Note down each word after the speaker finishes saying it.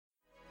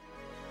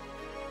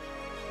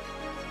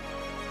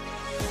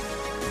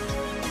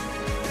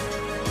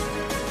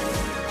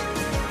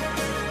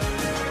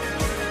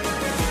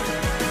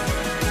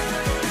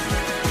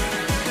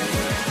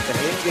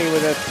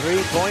with a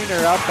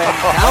three-pointer up and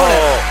count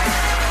it.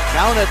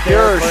 Count it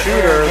there. Pure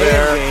shooter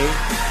there.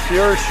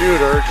 Pure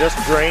shooter, just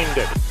drained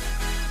it.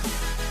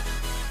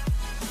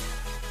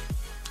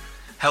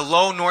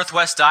 Hello,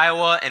 Northwest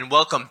Iowa, and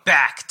welcome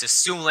back to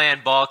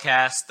Siouxland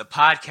Ballcast, the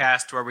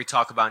podcast where we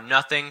talk about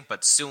nothing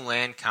but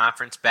Siouxland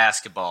Conference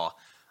basketball.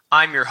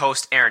 I'm your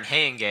host, Aaron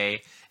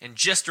Hayengay, and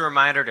just a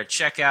reminder to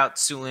check out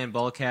Siouxland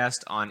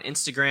Ballcast on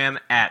Instagram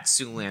at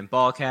Siouxland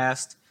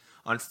Ballcast.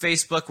 On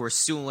Facebook, we're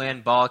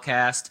Siouxland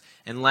Ballcast,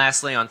 and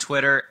lastly on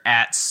Twitter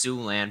at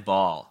Siouxland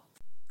Ball.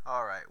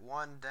 All right,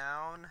 one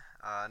down,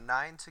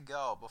 9 to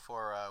go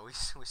before we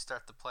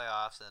start the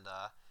playoffs and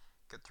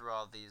get through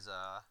all these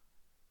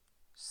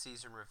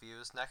season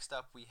reviews. Next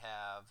up, we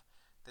have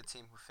the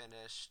team who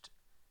finished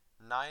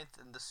 9th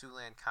in the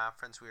Siouxland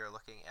Conference. We are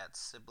looking at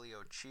Sibley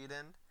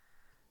Ocheyedan.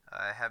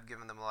 I have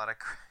given them a lot of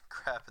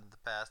crap in the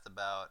past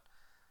about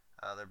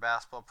their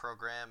basketball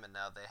program, and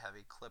now they have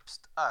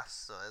eclipsed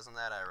us, so isn't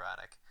that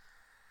ironic?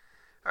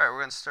 All right, we're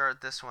going to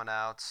start this one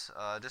out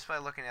just by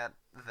looking at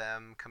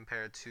them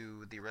compared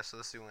to the rest of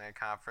the Siouxland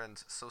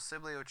Conference. So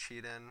Sibley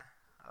Ocheyedan,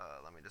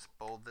 let me just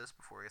bold this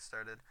before we get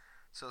started.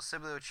 So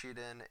Sibley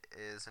Ocheyedan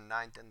is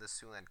 9th in the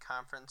Siouxland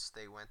Conference.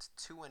 They went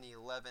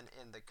 2-11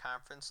 in the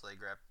conference, so they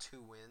grabbed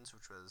 2 wins,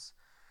 which was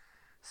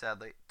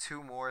sadly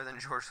 2 more than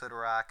George Little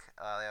Rock.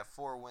 They have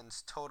 4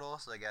 wins total,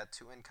 so they got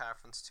 2 in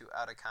conference, 2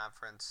 out of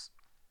conference.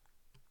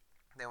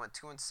 They went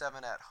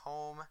 2-7 at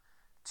home,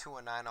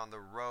 2-9 on the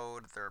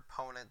road. Their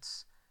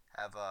opponents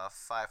have a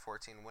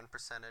 .514 win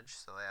percentage,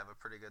 so they have a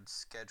pretty good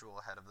schedule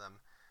ahead of them.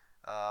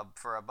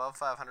 For above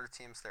 500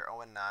 teams, they're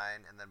 0-9,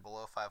 and then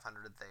below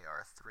 500, they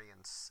are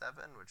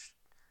 3-7, which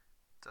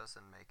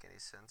doesn't make any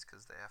sense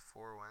because they have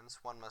 4 wins.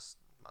 One must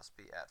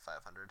be at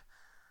 500.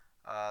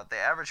 They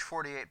average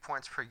 48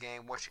 points per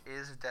game, which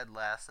is dead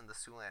last in the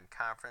Siouxland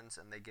Conference,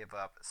 and they give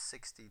up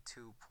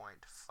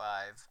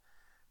 62.5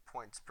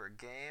 points per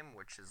game,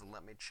 which is,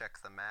 let me check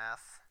the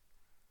math,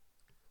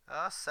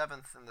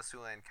 7th in the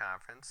Siouxland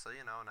Conference, so,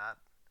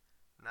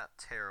 not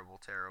terrible.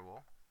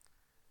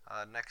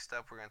 Next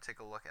up, we're going to take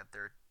a look at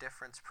their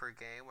difference per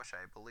game, which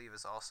I believe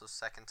is also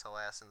second to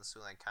last in the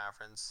Siouxland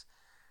Conference.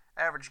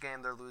 Average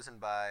game, they're losing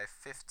by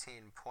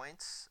 15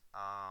 points.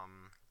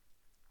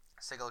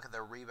 Let's take a look at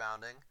their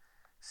rebounding.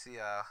 See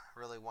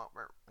really what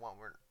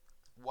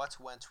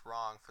went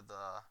wrong for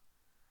the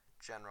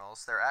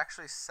Generals. They're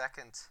actually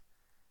second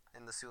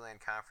in the Siouxland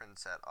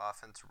Conference at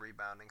offense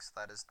rebounding, so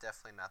that is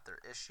definitely not their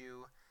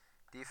issue.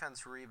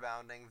 Defense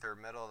rebounding, they're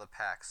middle of the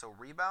pack. So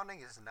rebounding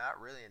is not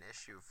really an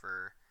issue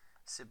for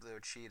Sibley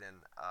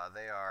Ocheyedan.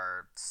 They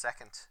are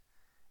second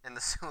in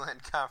the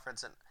Siouxland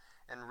Conference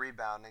in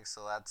rebounding,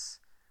 so that's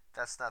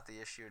not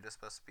the issue. It's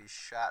supposed to be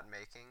shot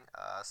making.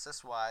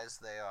 Assist-wise,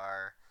 they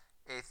are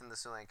 8th in the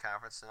Siouxland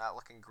Conference. They're not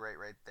looking great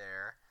right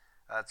there.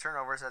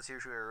 Turnovers, that's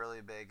usually a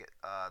really big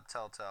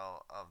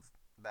telltale of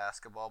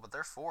basketball, but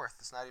they're 4th.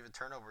 It's not even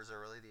turnovers are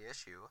really the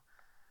issue.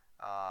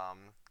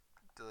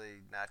 Do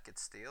they not get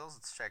steals?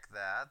 Let's check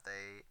that.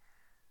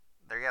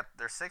 They're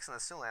 6th in the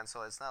Siouxland,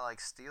 so it's not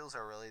like steals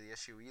are really the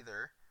issue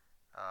either.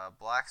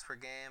 Blocks per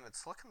game,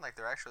 it's looking like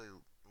they're actually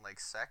like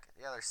second.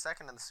 Yeah, they're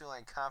second in the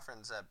Siouxland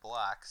Conference at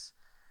blocks.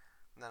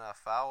 And then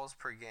fouls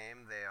per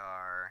game,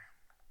 they're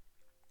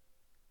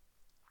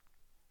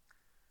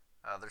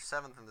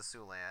 7th in the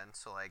Siouxland,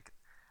 so I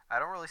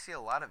don't really see a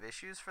lot of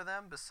issues for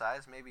them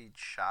besides maybe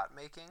shot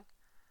making.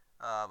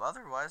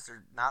 Otherwise,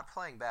 they're not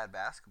playing bad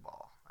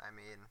basketball. I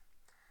mean,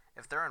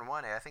 if they're in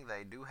 1A, I think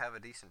they do have a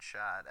decent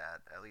shot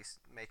at least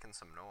making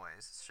some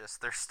noise. It's just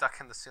they're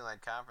stuck in the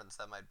Siouxland Conference.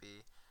 That might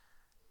be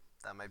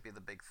the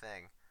big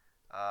thing.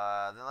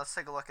 Then let's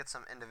take a look at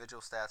some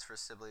individual stats for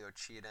Sibley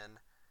Ocheyedan.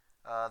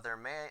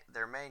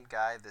 Their main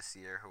guy this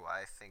year, who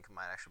I think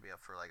might actually be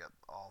up for like a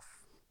all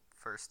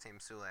first team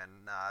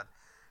Siouxland nod,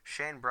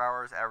 Shane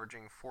Brower is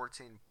averaging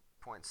 14.6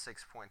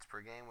 points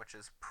per game, which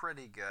is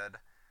pretty good.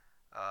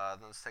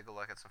 Then let's take a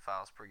look at some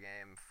fouls per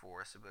game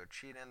for Sibley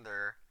Ocheyedan.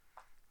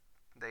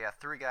 They got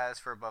 3 guys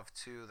for above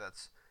 2.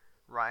 That's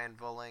Ryan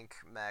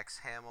Volink, Max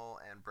Hamill,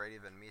 and Brady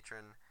Van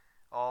Metren,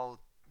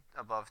 all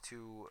above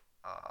 2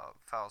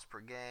 fouls per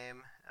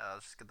game.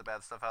 Let's just get the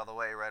bad stuff out of the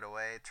way right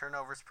away.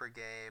 Turnovers per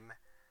game,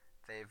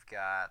 they've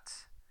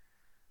got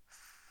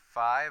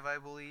 5, I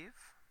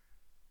believe.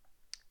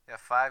 Yeah,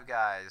 5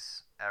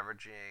 guys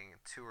averaging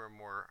 2 or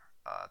more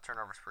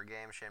turnovers per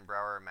game. Shane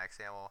Brower, Max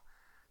Hamill,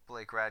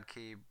 Blake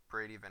Radke,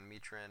 Brady Van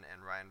Metren,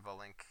 and Ryan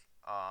Volink,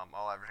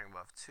 all averaging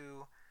above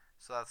 2.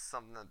 So that's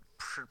something that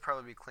should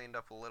probably be cleaned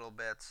up a little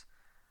bit.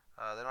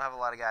 They don't have a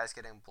lot of guys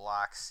getting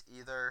blocks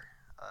either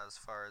as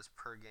far as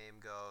per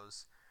game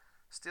goes.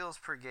 Steals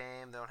per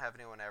game, they don't have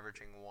anyone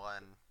averaging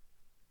 1.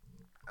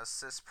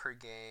 Assists per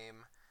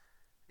game,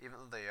 even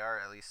though they are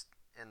at least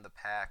in the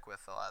pack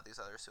with a lot of these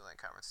other Siouxland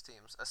Conference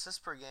teams. Assists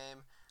per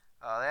game,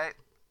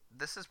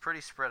 this is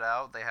pretty spread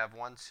out. They have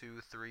 4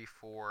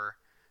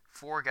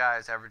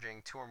 guys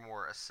averaging 2 or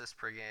more assists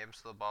per game,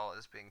 so the ball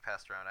is being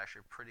passed around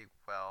actually pretty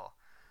well.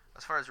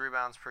 As far as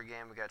rebounds per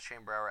game, we got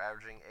Shane Brower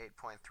averaging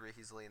 8.3.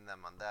 He's leading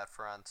them on that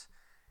front.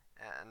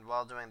 And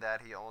while doing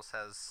that, he almost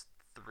has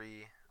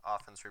 3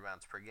 offense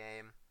rebounds per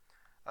game.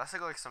 Let's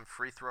take a look at some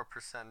free throw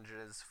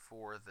percentages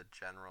for the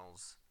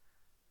Generals.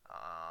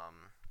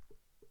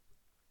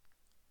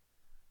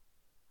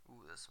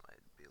 This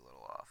might be a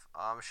little off.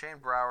 Shane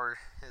Brower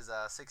is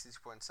a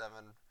 62.7%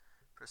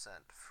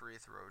 free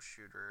throw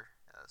shooter.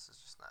 Yeah, this is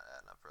just not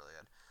adding up really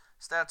good.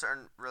 Stats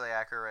aren't really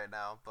accurate right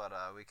now, but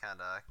we kind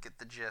of get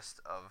the gist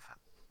of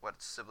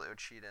what Sibley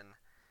Ocheyedan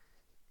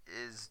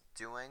is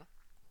doing.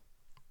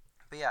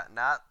 But yeah,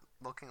 not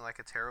looking like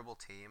a terrible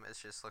team. It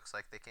just looks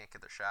like they can't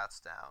get their shots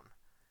down,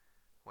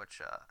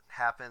 which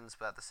happens,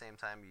 but at the same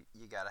time,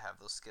 you got to have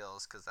those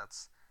skills because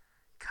that's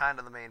kind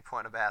of the main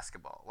point of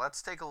basketball.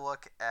 Let's take a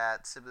look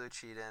at Sibley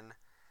Ocheyedan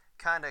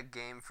kind of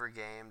game for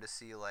game to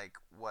see like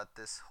what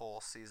this whole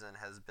season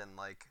has been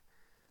like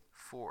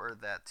for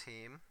that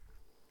team.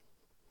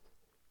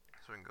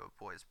 So we can go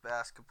boys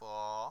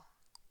basketball.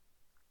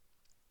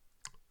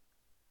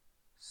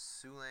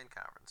 Siouxland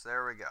Conference.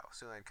 There we go.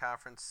 Siouxland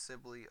Conference,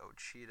 Sibley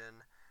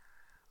Ocheyedan.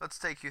 Let's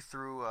take you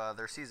through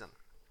their season.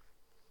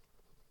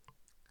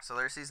 So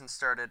their season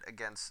started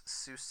against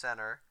Sioux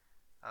Center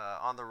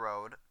on the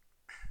road,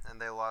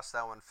 and they lost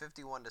that one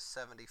 51-75.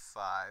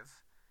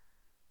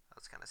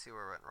 Let's kind of see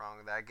where we went wrong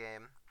with that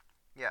game.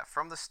 Yeah,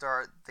 from the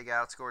start, they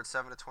got outscored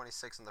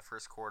 7-26 in the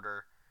first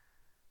quarter.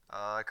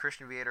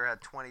 Christian Viator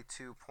had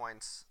 22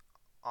 points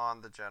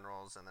on the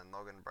Generals, and then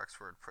Logan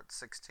Bruxford put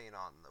 16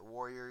 on the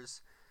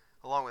Warriors,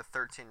 along with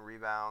 13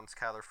 rebounds.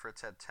 Kyler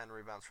Fritz had 10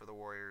 rebounds for the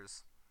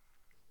Warriors.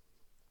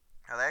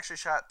 They actually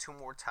shot 2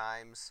 more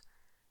times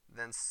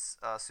than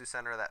Sioux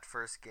Center that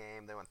first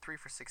game. They went 3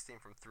 for 16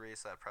 from 3,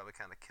 so that probably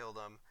kind of killed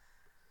them.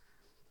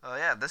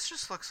 Yeah, this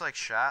just looks like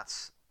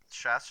shots.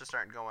 Shots just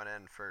aren't going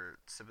in for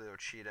Sibley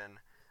Ocheyedan.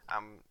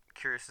 I'm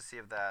curious to see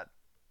if that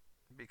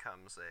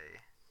becomes a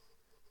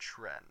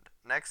trend.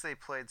 Next, they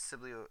played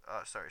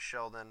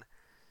Sheldon,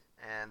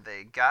 and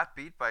they got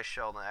beat by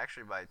Sheldon,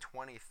 actually by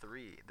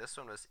 23. This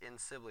one was in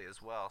Sibley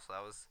as well, so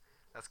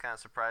that's kind of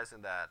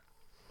surprising that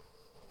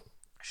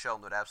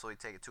Sheldon would absolutely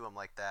take it to him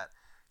like that.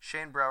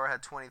 Shane Brower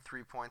had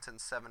 23 points and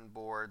 7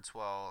 boards,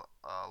 while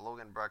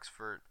Logan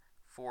Bruxford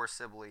for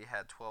Sibley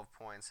had 12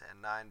 points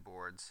and 9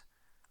 boards.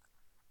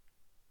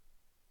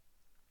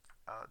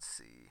 Let's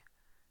see.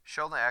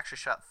 Sheldon actually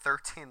shot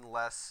 13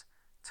 less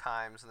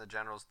times than the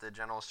Generals did.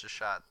 Generals just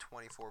shot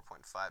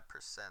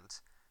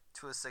 24.5%,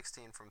 2 of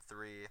 16 from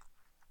 3.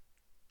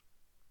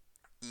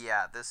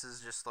 Yeah, this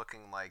is just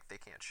looking like they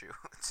can't shoot.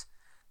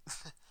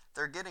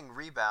 They're getting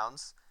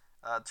rebounds.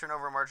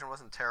 Turnover margin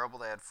wasn't terrible.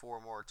 They had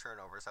 4 more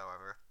turnovers,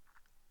 however.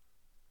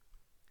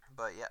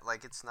 But yeah,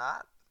 like it's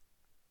not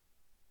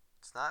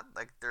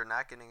like they're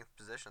not getting in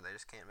position. They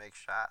just can't make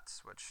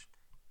shots, which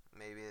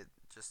maybe it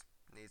just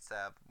needs to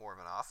have more of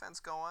an offense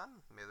go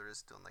on. Maybe they're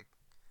just doing like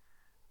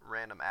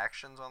random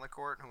actions on the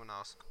court. Who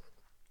knows?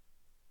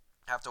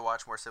 Have to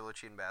watch more Sibley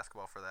Ocheyedan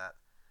basketball for that.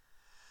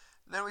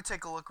 Then we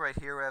take a look right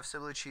here. We have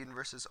Sibley Ocheyedan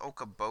versus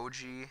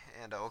Okoboji,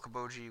 and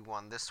Okoboji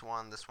won this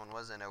one. This one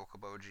was in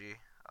Okoboji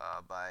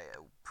by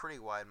a pretty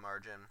wide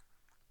margin.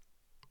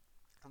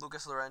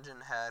 Lucas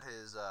Lorenzen had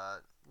his,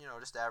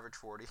 just average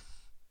 40.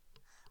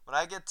 When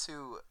I get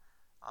to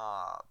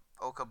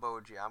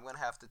Okoboji, I'm going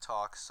to have to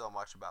talk so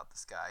much about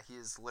this guy. He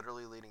is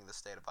literally leading the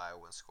state of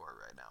Iowa in score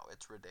right now.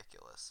 It's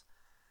ridiculous.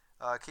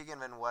 Keegan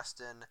Van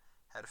Weston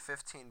had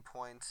 15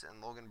 points,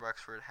 and Logan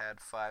Bruxford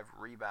had 5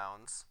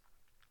 rebounds.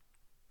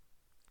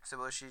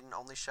 Sibley Ocheyedan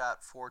only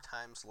shot 4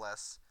 times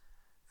less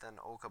than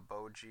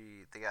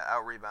Okoboji. They got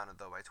out-rebounded,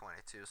 though, by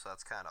 22, so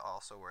that's kind of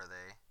also where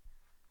they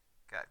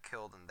got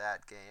killed in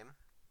that game.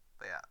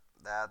 But yeah,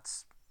 that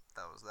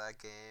was that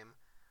game.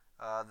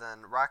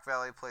 Then Rock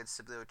Valley played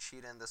Sibley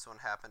Ocheyedan. This one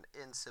happened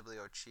in Sibley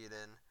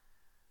Ocheyedan.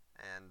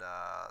 And,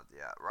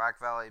 Rock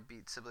Valley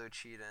beat Sibley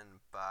Ocheyedan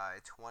by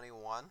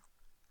 21.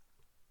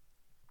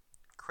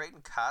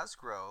 Creighton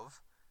Cosgrove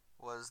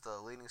was the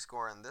leading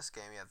scorer in this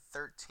game. He had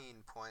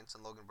 13 points,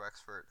 and Logan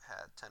Bruxford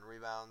had 10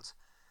 rebounds.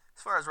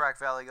 As far as Rock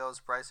Valley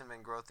goes, Bryson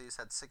Van Grothes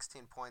had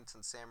 16 points,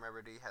 and Sam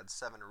Reberty had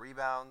 7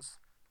 rebounds.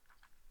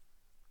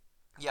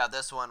 Yeah,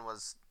 this one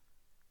was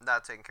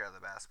not taking care of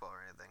the basketball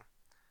or anything.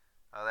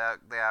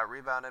 They got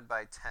rebounded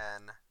by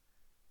 10.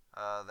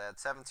 They had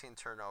 17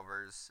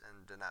 turnovers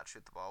and did not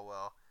shoot the ball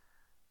well.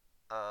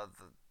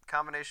 The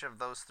combination of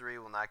those 3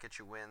 will not get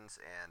you wins,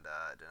 and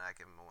did not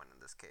give them a win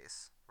in this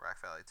case. Rock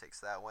Valley takes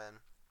that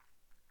win.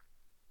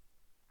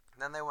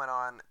 Then they went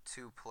on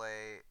to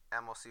play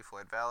MLC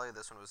Floyd Valley.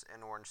 This one was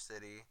in Orange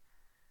City,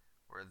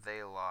 where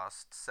they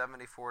lost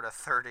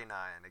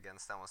 74-39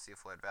 against MLC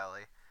Floyd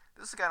Valley.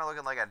 This is kind of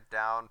looking like a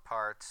down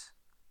part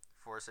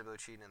for Sibley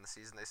Ocheyedan in the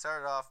season. They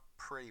started off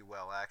pretty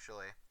well,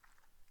 actually.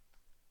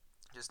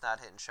 Just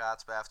not hitting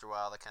shots, but after a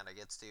while, that kind of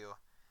gets to you.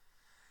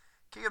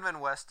 Keegan Van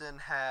Weston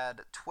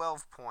had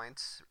 12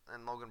 points,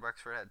 and Logan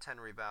Bruxford had 10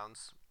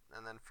 rebounds.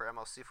 And then for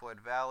MLC Floyd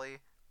Valley,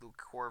 Luke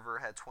Corver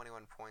had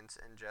 21 points,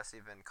 and Jesse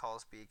Van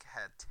Kalsbeek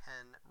had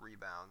 10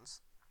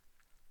 rebounds.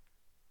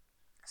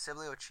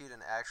 Sibley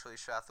Ocheyedan actually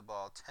shot the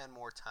ball 10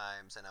 more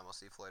times than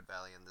MLC Floyd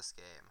Valley in this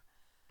game.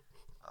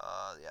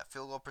 Yeah,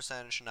 field goal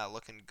percentage not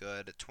looking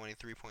good at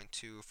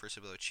 23.2 for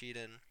Cibolo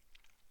Cheatham.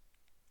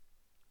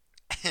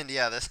 And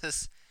yeah,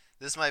 this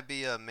might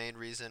be a main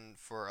reason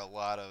for a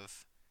lot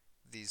of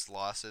these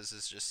losses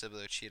is just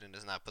Cibolo Cheatham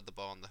does not put the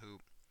ball in the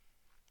hoop.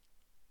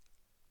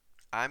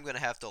 I'm gonna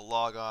have to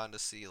log on to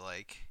see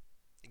like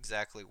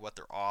exactly what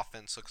their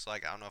offense looks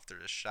like. I don't know if their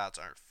just shots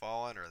aren't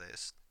falling or they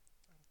just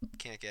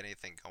can't get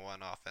anything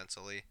going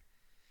offensively.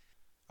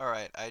 All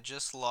right, I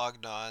just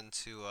logged on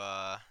to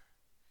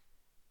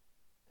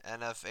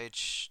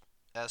NFHS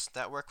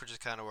Network, which is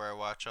kind of where I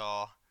watch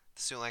all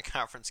the Siouxland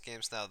Conference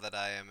games now that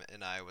I am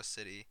in Iowa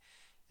City.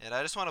 And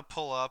I just want to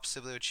pull up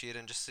Cibolo Cheetah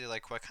and just see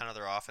like what kind of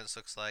their offense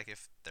looks like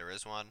if there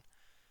is one.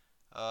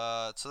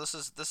 So this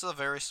is a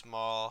very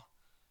small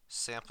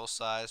sample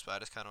size, but I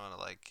just kind of want to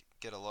like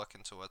get a look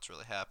into what's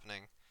really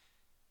happening.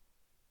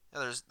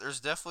 Yeah, there's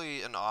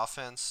definitely an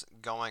offense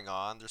going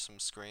on. There's some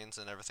screens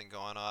and everything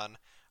going on.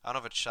 I don't know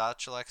if it's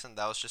shot selection.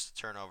 That was just a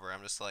turnover.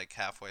 I'm just like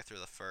halfway through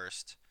the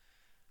first.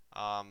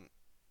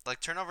 Like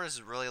turnovers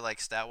really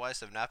like stat wise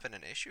have not been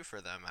an issue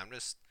for them. I'm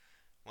just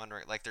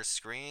wondering like their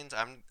screens.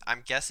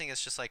 I'm guessing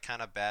it's just like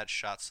kind of bad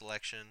shot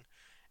selection,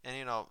 and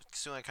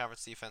Siouxland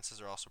Conference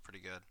defenses are also pretty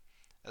good,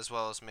 as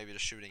well as maybe the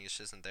shooting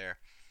just isn't there.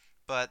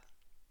 But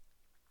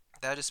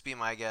that'd just be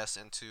my guess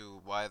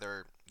into why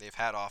they've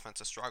had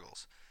offensive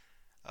struggles.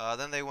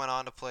 Then they went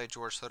on to play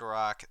George Little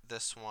Rock.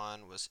 This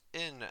one was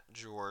in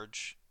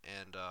George,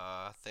 and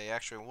they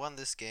actually won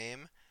this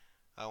game.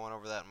 I went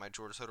over that in my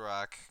George Little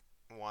Rock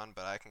one,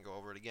 but I can go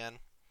over it again.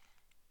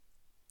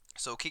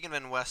 So Keegan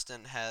Van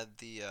Weston had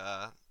the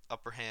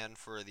upper hand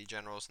for the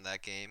Generals in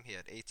that game. He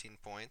had 18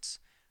 points.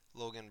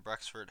 Logan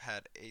Bruxford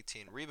had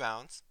 18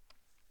 rebounds.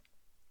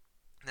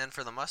 And then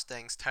for the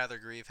Mustangs, Tyler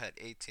Grieve had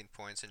 18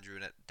 points and Drew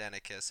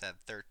Denikis had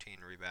 13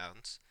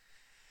 rebounds.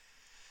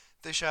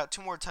 They shot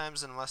 2 more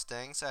times than the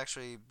Mustangs,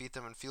 actually beat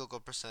them in field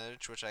goal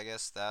percentage, which I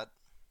guess that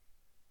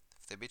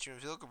if they beat you in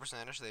field goal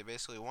percentage, they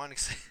basically won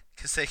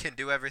because they can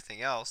do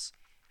everything else.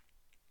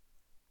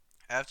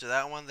 After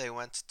that one, they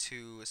went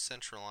to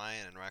Central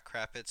Lyon and Rock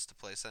Rapids to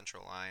play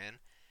Central Lyon,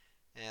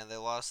 and they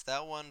lost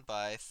that one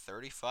by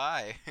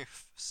 35.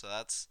 So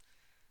that's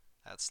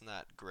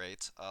not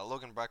great.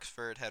 Logan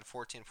Bruxford had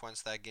 14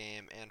 points that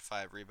game and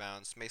 5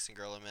 rebounds. Mason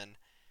Gerleman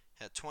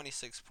had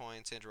 26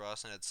 points. Andrew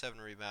Austin had 7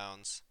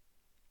 rebounds.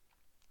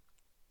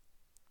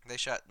 They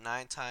shot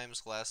 9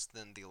 times less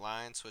than the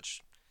Lions,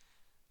 which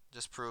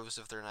just proves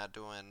if they're not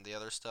doing the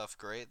other stuff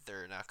great,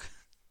 they're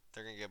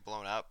gonna get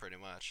blown out pretty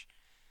much.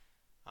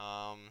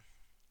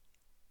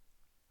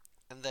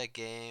 In that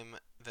game,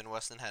 Van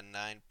Weston had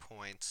 9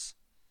 points.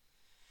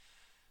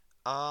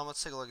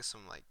 Let's take a look at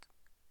some like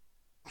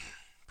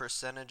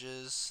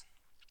percentages.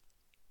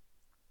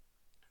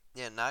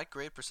 Yeah, not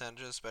great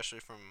percentages, especially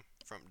from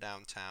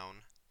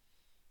downtown.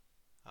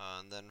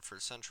 And then for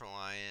Central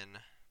Lyon,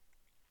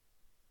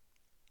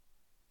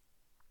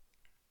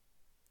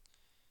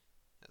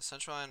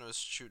 Central Lyon was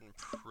shooting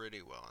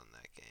pretty well in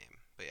that game.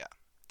 But yeah,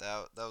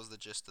 that was the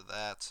gist of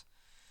that.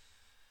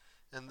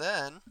 And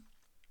then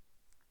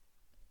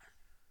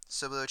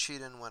Cibolo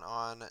Cheatham went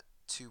on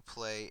to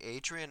play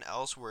Adrian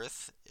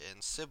Ellsworth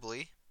in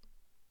Sibley.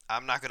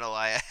 I'm not gonna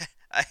lie,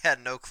 I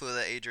had no clue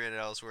that Adrian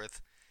and Ellsworth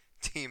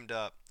teamed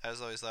up. I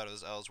always thought it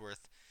was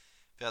Ellsworth.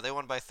 But yeah, they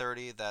won by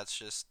 30. That's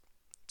just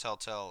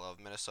telltale of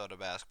Minnesota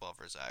basketball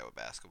versus Iowa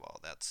basketball.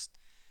 That's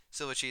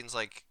Cibolo Cheatham's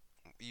like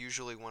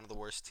usually one of the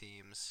worst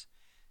teams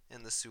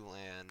in the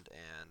Siouxland,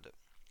 and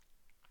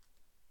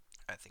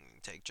I think we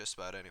can take just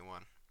about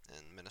anyone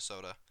in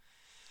Minnesota.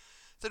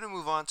 Then we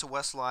move on to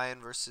West Lyon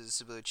versus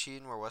Cibolo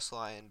Cheatham, where West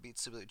Lyon beat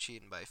Cibolo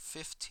Cheatham by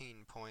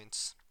 15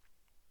 points.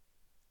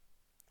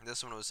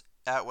 This one was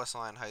at West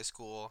Lyon High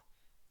School.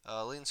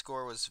 Leading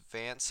scorer was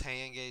Vance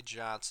Hayenge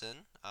Johnson.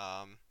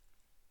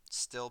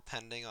 Still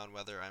pending on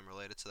whether I'm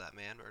related to that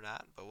man or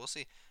not, but we'll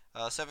see.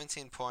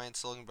 17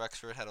 points. Logan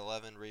Bruxford had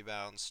 11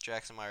 rebounds.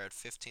 Jackson Meyer had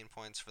 15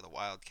 points for the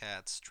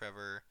Wildcats.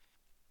 Trevor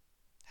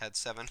had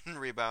 7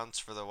 rebounds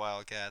for the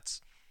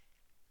Wildcats.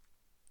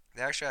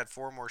 They actually had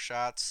 4 more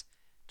shots.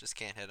 Just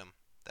can't hit them.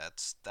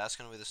 That's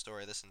going to be the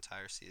story of this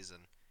entire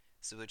season.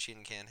 Cibolo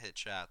Cheatham can't hit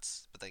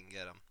shots, but they can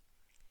get them.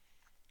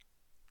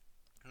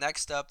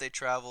 Next up, they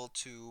travel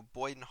to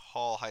Boyden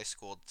Hall High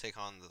School to take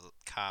on the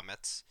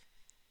Comets.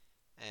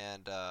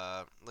 And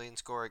leading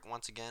scorer,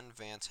 once again,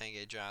 Vance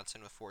Hayenge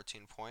Johnson with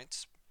 14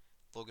 points.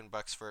 Logan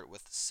Bruxford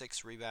with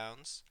 6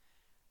 rebounds.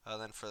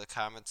 Then for the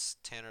Comets,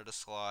 Tanner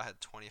DeSlaw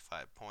had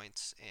 25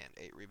 points and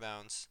 8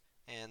 rebounds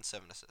and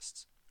 7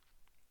 assists.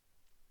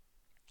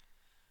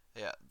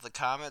 Yeah, the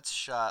Comets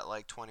shot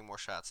like 20 more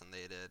shots than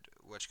they did,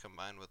 which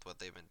combined with what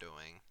they've been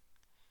doing,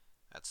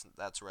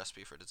 that's a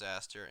recipe for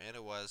disaster, and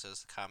it was as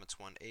the Comets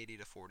won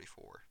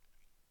 80-44.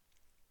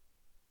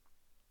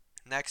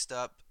 Next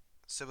up,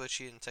 Cibolo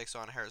Cheatham takes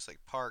on Harris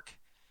Lake Park,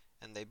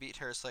 and they beat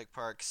Harris Lake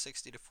Park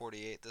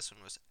 60-48. This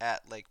one was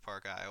at Lake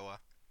Park, Iowa.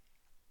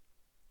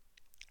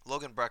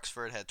 Logan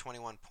Bruxford had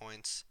 21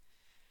 points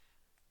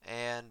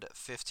and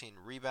 15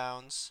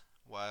 rebounds,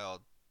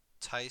 while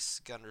Tice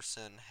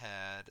Gunderson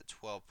had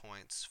 12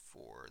 points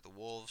for the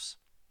Wolves.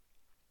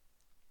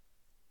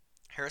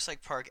 Harris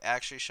Lake Park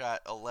actually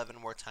shot 11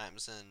 more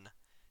times than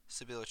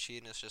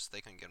Sibylla-Cheaton. It's just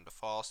they couldn't get him to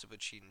fall.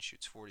 Sibylla-Cheaton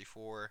shoots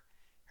 44.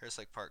 Harris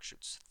Lake Park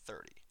shoots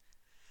 30.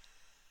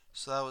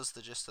 So that was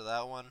the gist of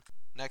that one.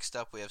 Next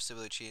up, we have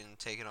Sibylla-Cheaton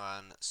taking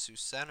on Sioux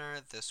Center.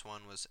 This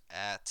one was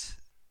at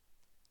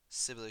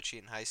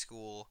Sibylla-Cheaton High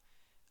School.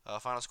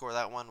 Final score of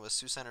that one was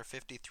Sioux Center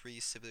 53,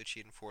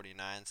 Sibylla-Cheaton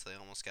 49, so they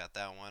almost got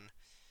that one.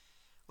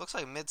 Looks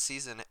like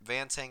mid-season,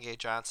 Van Tange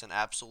Johnson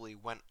absolutely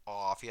went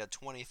off. He had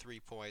 23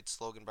 points.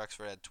 Logan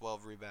Brexford had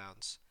 12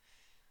 rebounds.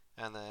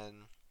 And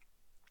then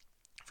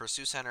for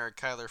Sioux Center,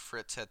 Kyler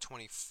Fritz had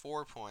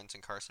 24 points,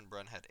 and Carson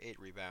Brunn had 8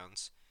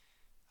 rebounds.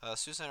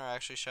 Sioux Center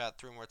actually shot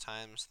 3 more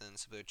times than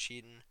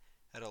Sibylla-Cheaton,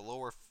 had a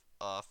lower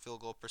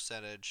field goal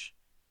percentage,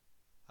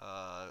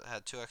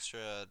 had 2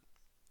 extra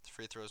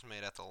free throws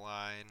made at the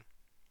line.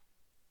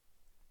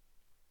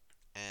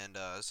 And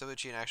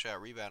Sibylla-Cheaton actually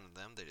out-rebounded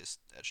them. They just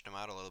edged them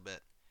out a little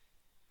bit.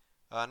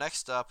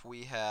 Next up,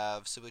 we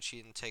have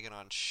Sibylla-Cheaton taking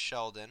on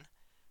Sheldon.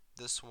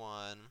 This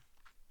one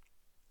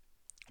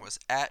was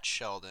at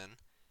Sheldon.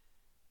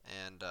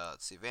 And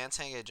let's see, Van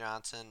Tange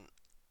Johnson,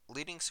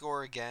 leading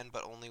scorer again,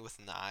 but only with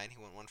 9.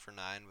 He went 1 for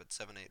 9, but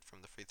 7-8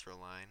 from the free throw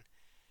line.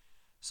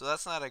 So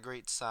that's not a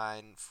great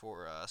sign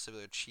for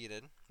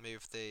Sibylla-Cheaton. Maybe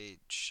if they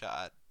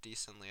shot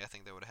decently, I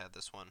think they would have had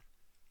this one.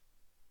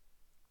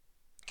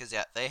 Because,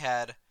 yeah, they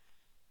had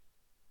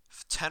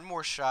 10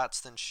 more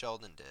shots than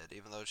Sheldon did,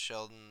 even though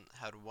Sheldon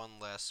had 1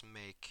 less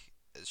make.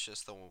 It's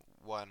just the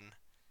one.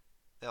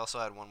 They also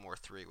had 1 more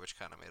 3, which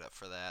kind of made up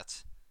for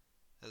that.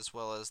 As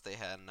well as they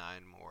had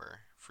 9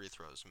 more free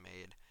throws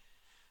made.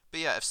 But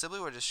yeah, if Sibley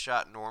would have just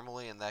shot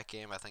normally in that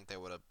game, I think they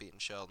would have beaten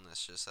Sheldon.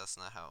 It's just that's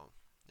not how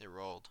it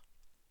rolled.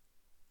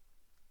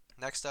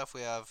 Next up,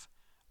 we have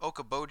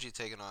Okoboji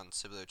taking on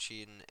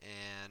Sibylla-Cheaton,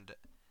 and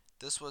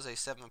this was a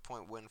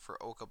 7-point win for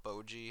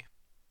Okoboji.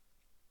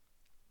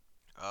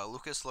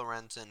 Lucas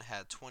Lorenzen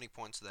had 20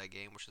 points in that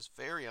game, which is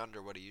very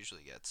under what he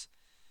usually gets,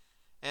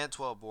 and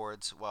 12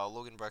 boards, while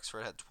Logan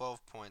Brexford had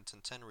 12 points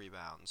and 10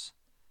 rebounds.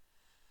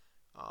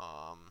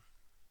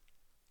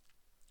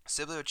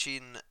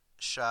 Sibylla-Cheaton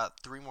shot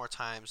 3 more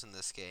times in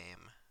this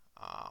game,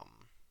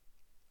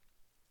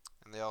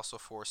 and they also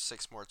forced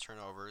 6 more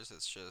turnovers.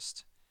 It's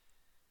just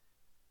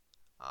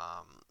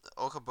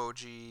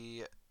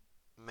Okoboji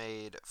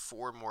made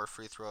 4 more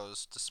free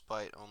throws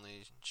despite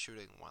only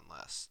shooting 1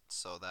 less,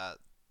 so that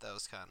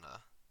was kind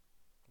of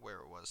where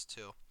it was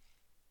too.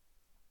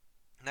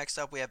 Next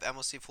up, we have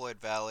MLC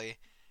Floyd Valley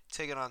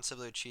taking on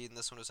Sibylla-Cheaton.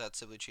 This one was at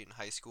Sibylla-Cheaton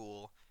High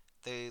School.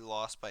 They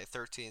lost by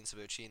 13,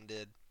 Sibylla-Cheaton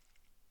did.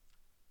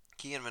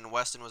 Keegan Van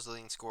Weston was the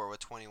leading scorer with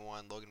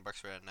 21. Logan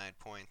Brexford had 9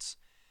 points.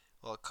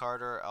 While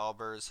Carter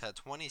Albers had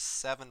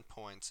 27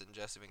 points, and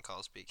Jesse Van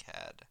Kalsbeek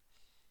had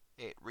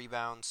 8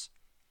 rebounds.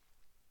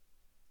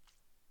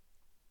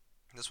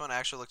 This one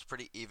actually looked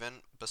pretty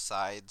even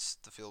besides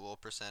the field goal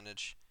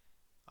percentage.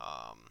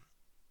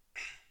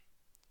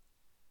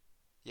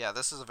 Yeah,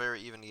 this is a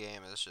very even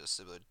game. It's just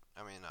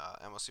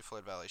MLC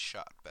Floyd Valley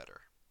shot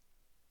better,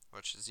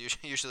 which is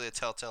usually a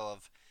telltale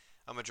of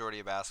a majority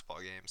of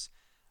basketball games.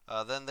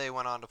 Then they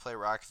went on to play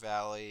Rock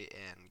Valley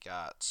and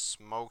got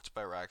smoked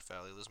by Rock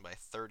Valley, losing by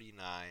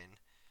 39.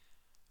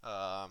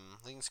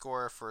 Leading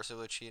scorer for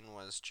Sibylla-Cheaton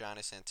was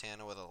Johnny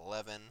Santana with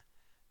 11.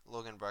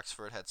 Logan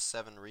Brexford had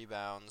 7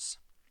 rebounds.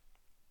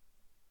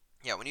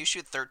 Yeah, when you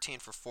shoot 13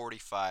 for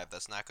 45,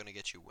 that's not going to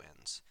get you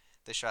wins.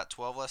 They shot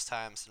 12 less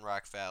times than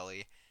Rock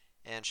Valley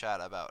and shot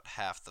about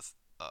half the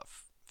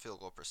field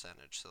goal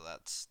percentage, so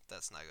that's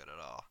not good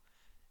at all.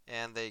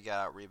 And they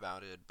got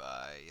rebounded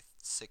by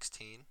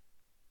 16.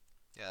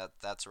 Yeah,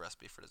 that's a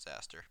recipe for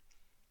disaster.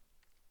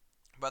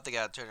 But they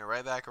got to turn it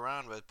right back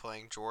around with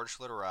playing George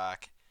Little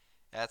Rock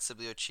at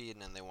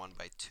Sibylla-Cheaton, and they won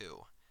by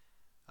 2.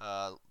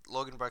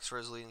 Logan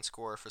Brexford is leading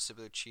scorer for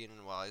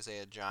Sibylla-Cheaton, while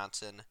Isaiah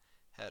Johnson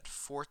had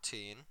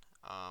 14.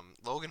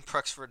 Logan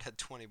Brexford had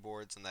 20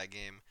 boards in that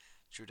game.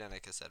 Drew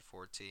Denikus had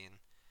 14.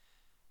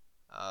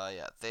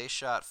 Yeah, they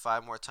shot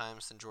 5 more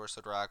times than George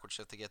Little Rock, which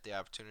if they get the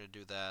opportunity to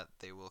do that,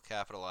 they will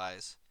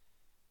capitalize.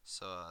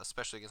 So,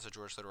 especially against a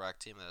George Little Rock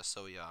team that is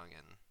so young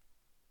and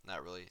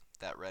not really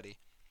that ready.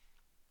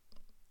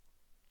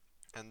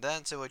 And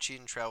then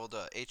Sibylla-Cheaton traveled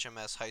to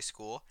HMS High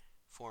School,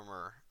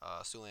 former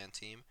Siouxland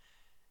team,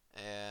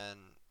 and,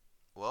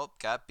 well,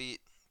 got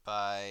beat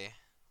by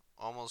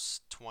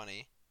almost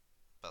 20,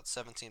 about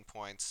 17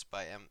 points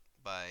by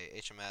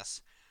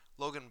HMS.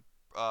 Logan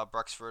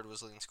Brexford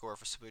was leading scorer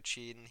for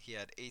Sibylla-Cheaton. He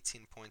had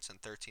 18 points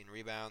and 13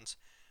 rebounds,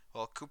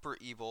 while Cooper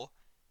Ebel,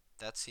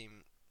 that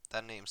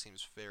name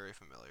seems very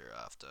familiar.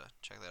 I'll have to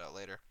check that out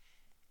later.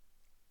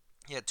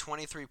 He had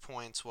 23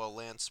 points, while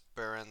Lance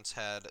Behrens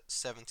had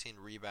 17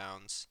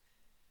 rebounds.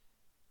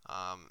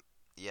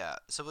 Yeah,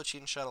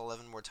 Sibylla-Cheaton shot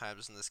 11 more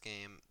times in this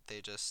game.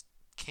 They just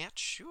can't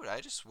shoot. I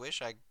just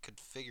wish I could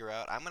figure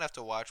out. I'm going to have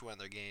to watch one of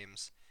their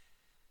games,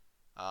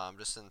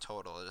 just in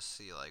total, to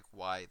see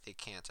why they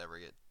can't ever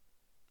get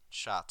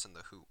shots in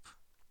the hoop.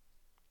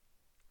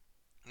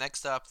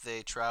 Next up,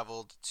 they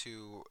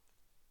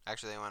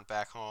went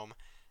back home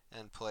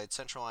and played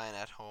Central Lyon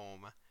at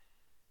home.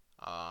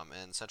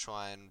 and Central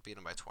Lyon beat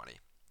them by 20.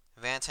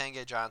 Van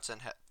Tange Johnson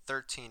had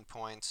 13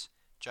 points.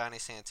 Johnny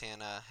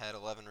Santana had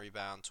 11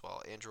 rebounds,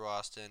 while Andrew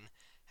Austin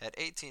had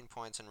 18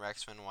 points, and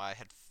Rex Van Wy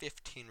had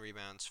 15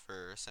 rebounds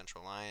for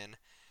Central Lyon.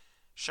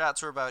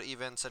 Shots were about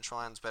even. Central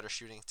Lyon's better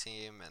shooting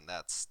team, and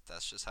that's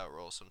just how it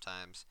rolls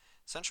sometimes.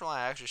 Central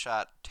Lyon actually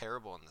shot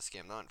terrible in this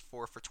game. They went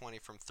 4 for 20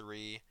 from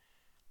 3.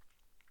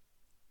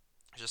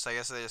 I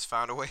guess they just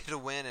found a way to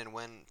win and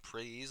win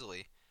pretty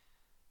easily.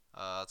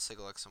 Let's take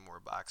a look at some more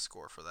box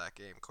score for that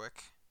game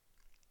quick.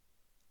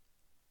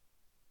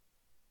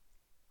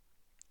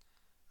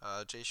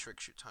 Jay Schrick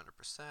shoots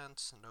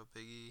 100%, no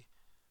biggie.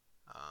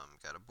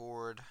 Got a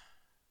board.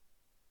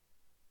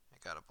 I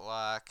got a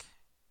block.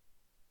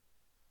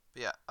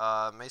 But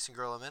yeah, Mason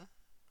Gurleman,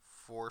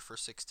 4 for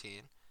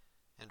 16.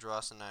 Andrew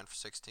Austin, 9 for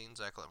 16.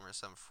 Zach Letmer,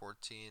 7 for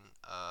 14.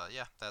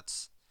 Yeah,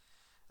 that's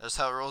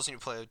how it rolls when you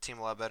play a team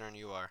a lot better than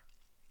you are.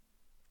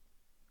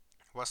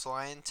 West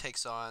Lyon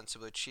takes on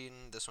Sibley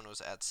Cheaton. This one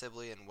was at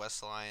Sibley, and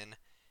West Lyon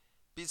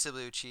beat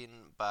Sibley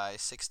Cheaton by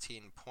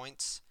 16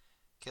 points.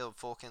 Caleb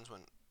Fulkins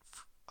went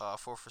 4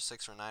 for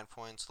 6 for 9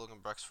 points. Logan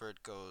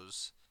Bruxford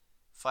goes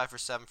 5 for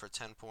 7 for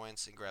 10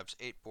 points and grabs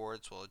 8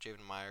 boards, while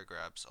Javen Meyer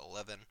grabs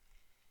 11.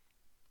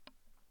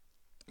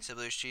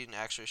 Sibley Cheaton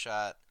actually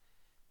shot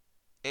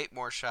 8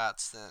 more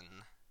shots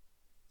than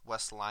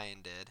West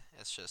Lyon did.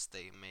 It's just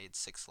they made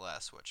 6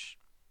 less, which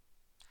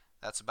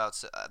I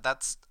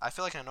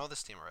feel like I know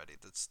this team already.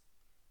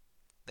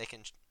 They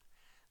can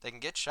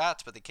get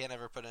shots, but they can't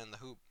ever put it in the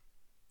hoop.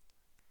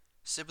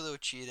 Sibley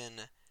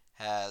Cheaton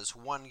has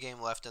 1 game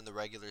left in the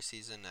regular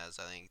season, as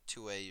I think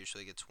 2A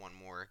usually gets 1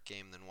 more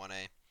game than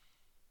 1A.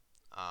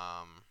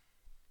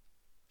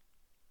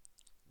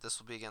 This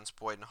will be against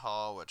Boyden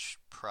Hall, which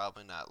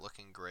probably not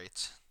looking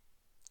great.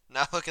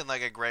 Not looking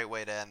like a great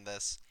way to end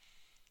this.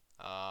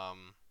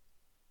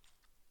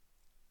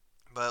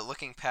 But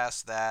looking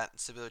past that,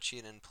 Sibley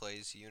Cheaton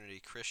plays Unity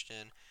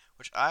Christian,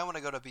 which I want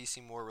to go to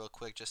BC Moore real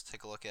quick, just to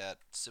take a look at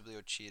Sibley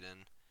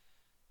Cheaton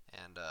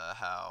and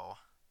how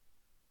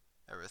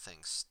everything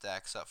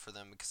stacks up for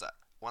them. Because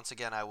once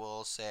again, I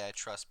will say I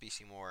trust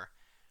BC Moore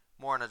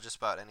more than just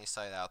about any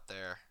site out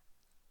there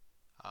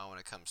when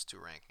it comes to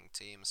ranking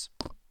teams.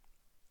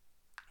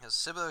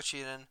 Sibley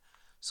Cheaton,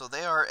 so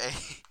they are a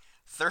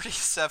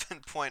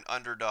 37-point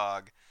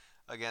underdog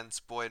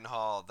against Boyden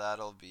Hall.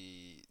 That'll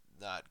be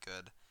not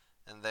good.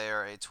 And they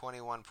are a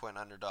 21-point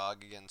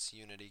underdog against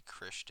Unity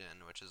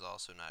Christian, which is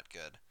also not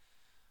good.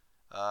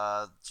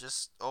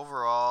 Just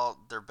overall,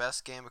 their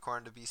best game,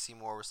 according to BC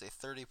Moore, was a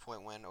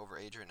 30-point win over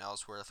Adrian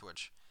Ellsworth,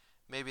 which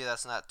maybe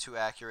that's not too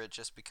accurate,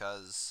 just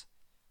because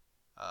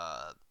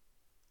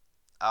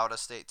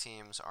out-of-state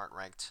teams aren't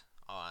ranked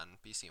on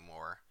BC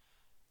Moore,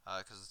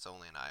 because it's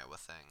only an Iowa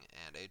thing.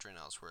 And Adrian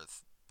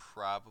Ellsworth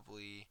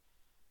probably,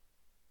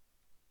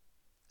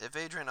 if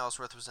Adrian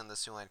Ellsworth was in the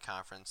Siouxland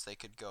Conference, they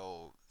could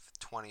go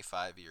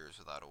 25 years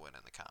without a win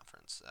in the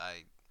conference.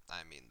 I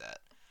mean that.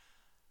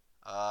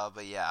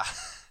 But yeah,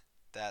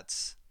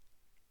 that's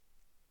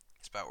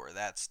about where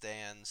that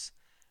stands.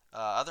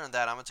 Other than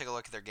that, I'm going to take a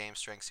look at their game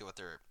strength, see what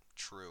their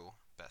true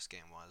best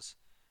game was.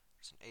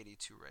 There's an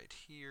 82 right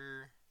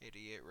here,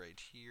 88 right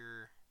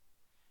here.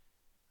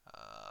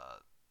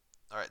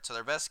 Alright, so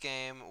their best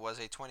game was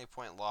a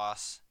 20-point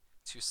loss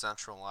to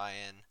Central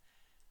Lyon.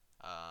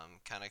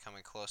 Kind of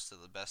coming close to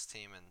the best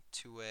team in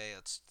 2A.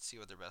 Let's see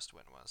what their best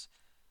win was.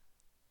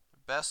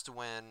 Best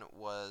win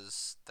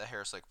was the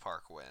Harris Lake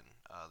Park win.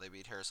 They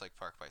beat Harris Lake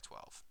Park by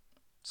 12.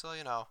 So,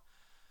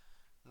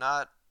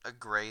 not a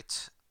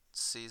great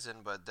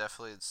season, but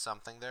definitely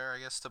something there, I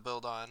guess, to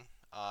build on.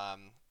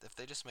 If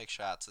they just make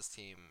shots, this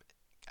team,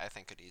 I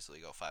think, could easily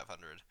go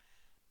 500.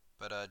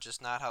 But just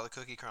not how the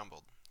cookie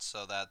crumbled.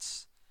 So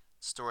that's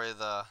story of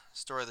the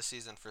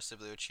season for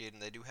Sibley Cheaton.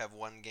 They do have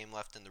 1 game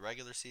left in the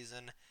regular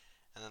season,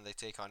 and then they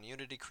take on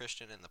Unity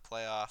Christian in the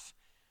playoff.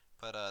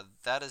 But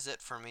that is it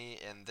for me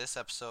in this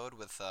episode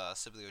with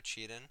Sibley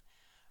Cheaton.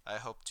 I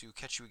hope to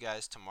catch you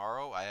guys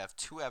tomorrow. I have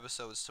 2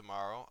 episodes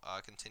tomorrow,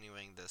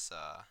 continuing this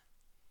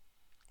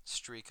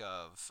streak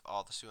of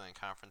all the Siouxland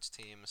Conference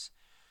teams.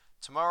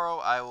 Tomorrow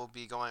I will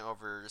be going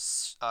over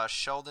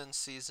Sheldon's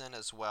season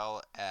as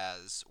well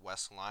as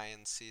West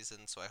Lyon's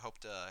season, so I hope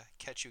to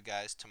catch you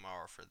guys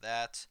tomorrow for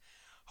that.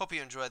 Hope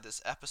you enjoyed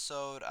this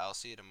episode. I'll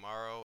see you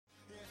tomorrow.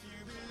 If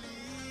you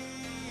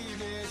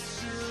believe it's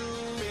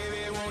true,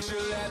 baby, won't you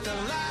let the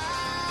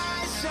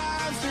light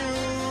shine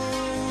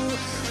through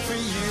for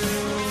you.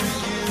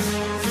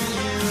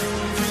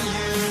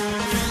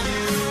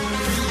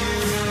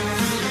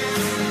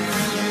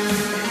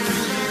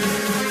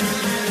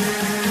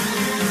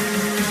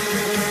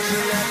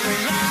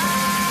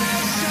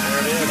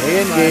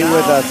 Hayengay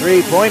with a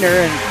 3-pointer,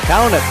 and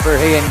count it for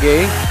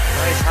Hayengay.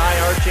 Nice high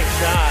arching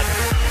shot.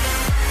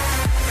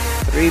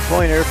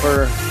 3-pointer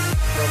for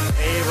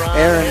From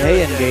Aaron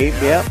Hayengay.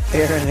 Yep,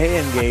 Aaron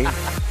Hayengay.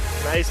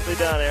 Nicely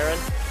done, Aaron.